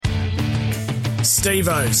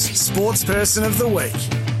SteveO's Sports Person of the Week.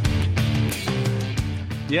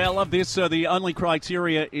 Yeah, I love this. The only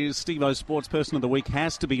criteria is SteveO's Sports Person of the Week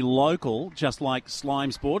has to be local, just like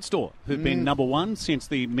Slime Sports Store, who've been number one since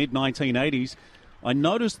the mid-1980s. I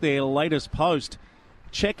noticed their latest post.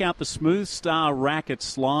 Check out the Smooth Star racket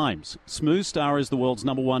Slimes. Smooth Star is the world's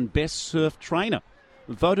number one best surf trainer,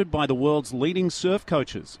 voted by the world's leading surf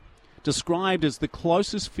coaches. Described as the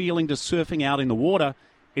closest feeling to surfing out in the water,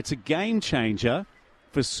 it's a game changer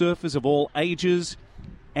for surfers of all ages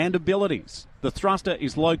and abilities. The thruster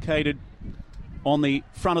is located on the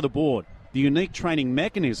front of the board. The unique training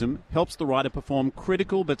mechanism helps the rider perform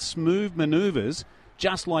critical but smooth maneuvers,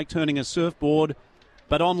 just like turning a surfboard,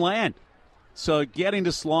 but on land. So get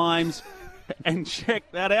into Slimes and check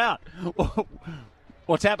that out.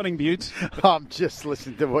 What's happening, Buttes? I'm just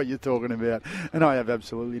listening to what you're talking about, and I have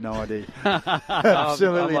absolutely no idea.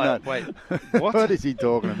 Absolutely not. Wait, what? What is he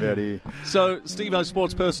talking about here? So, Steve-O's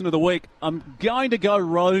Sports Person of the Week, I'm going to go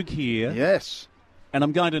rogue here. Yes. And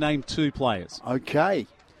I'm going to name two players. Okay.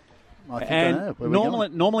 I think I know. Where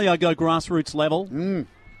Normally I go grassroots level,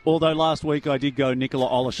 although last week I did go Nicola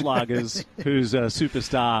Oleschlagers, who's a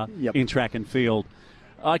superstar in track and field.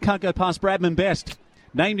 I can't go past Bradman Best.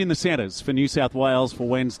 Named in the centres for New South Wales for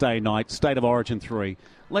Wednesday night, State of Origin 3.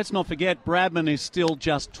 Let's not forget, Bradman is still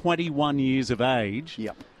just 21 years of age.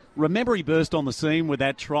 Yep. Remember he burst on the scene with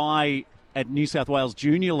that try at New South Wales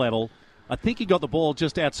junior level. I think he got the ball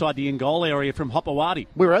just outside the in-goal area from Hopewadi.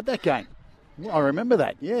 We were at that game. I remember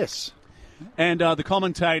that, yes. And the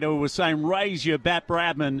commentator was saying, raise your bat,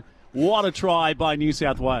 Bradman. What a try by New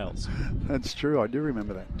South Wales. That's true. I do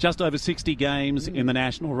remember that. Just over 60 games in the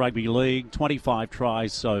National Rugby League, 25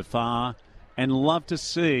 tries so far. And love to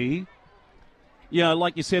see,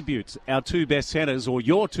 like you said, Buttes, our two best centres, or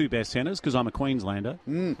your two best centres, because I'm a Queenslander.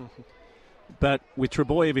 But with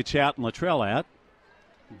Trebojevic out and Latrell out,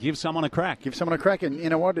 give someone a crack. Give someone a crack, and you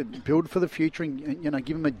know what? Build for the future, and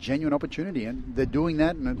give them a genuine opportunity. And they're doing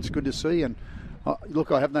that, and it's good to see. And look,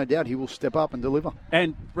 I have no doubt he will step up and deliver.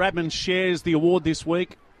 And Bradman shares the award this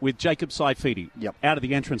week with Jacob Saifiti. Out of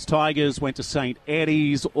the Entrance Tigers, went to St.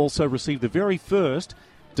 Eddie's, also received the very first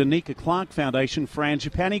Danica Clark Foundation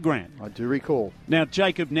Frangipani grant. I do recall. Now,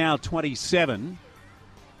 Jacob now 27,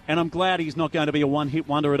 and I'm glad he's not going to be a one-hit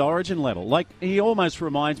wonder at Origin level. Like, he almost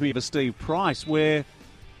reminds me of a Steve Price, where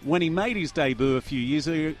when he made his debut a few years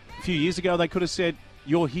ago, they could have said,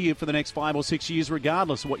 you're here for the next 5 or 6 years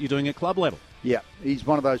regardless of what you're doing at club level. Yeah, he's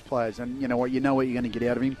one of those players, and you know what you're going to get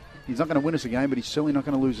out of him. He's not going to win us a game, but he's certainly not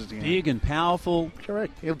going to lose us a game. Big and powerful.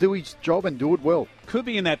 Correct. He'll do his job and do it well. Could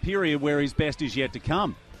be in that period where his best is yet to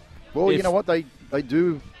come. Well, you know what? They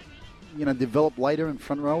do, develop later in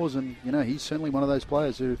front rowers, and, he's certainly one of those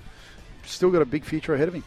players who still got a big future ahead of him.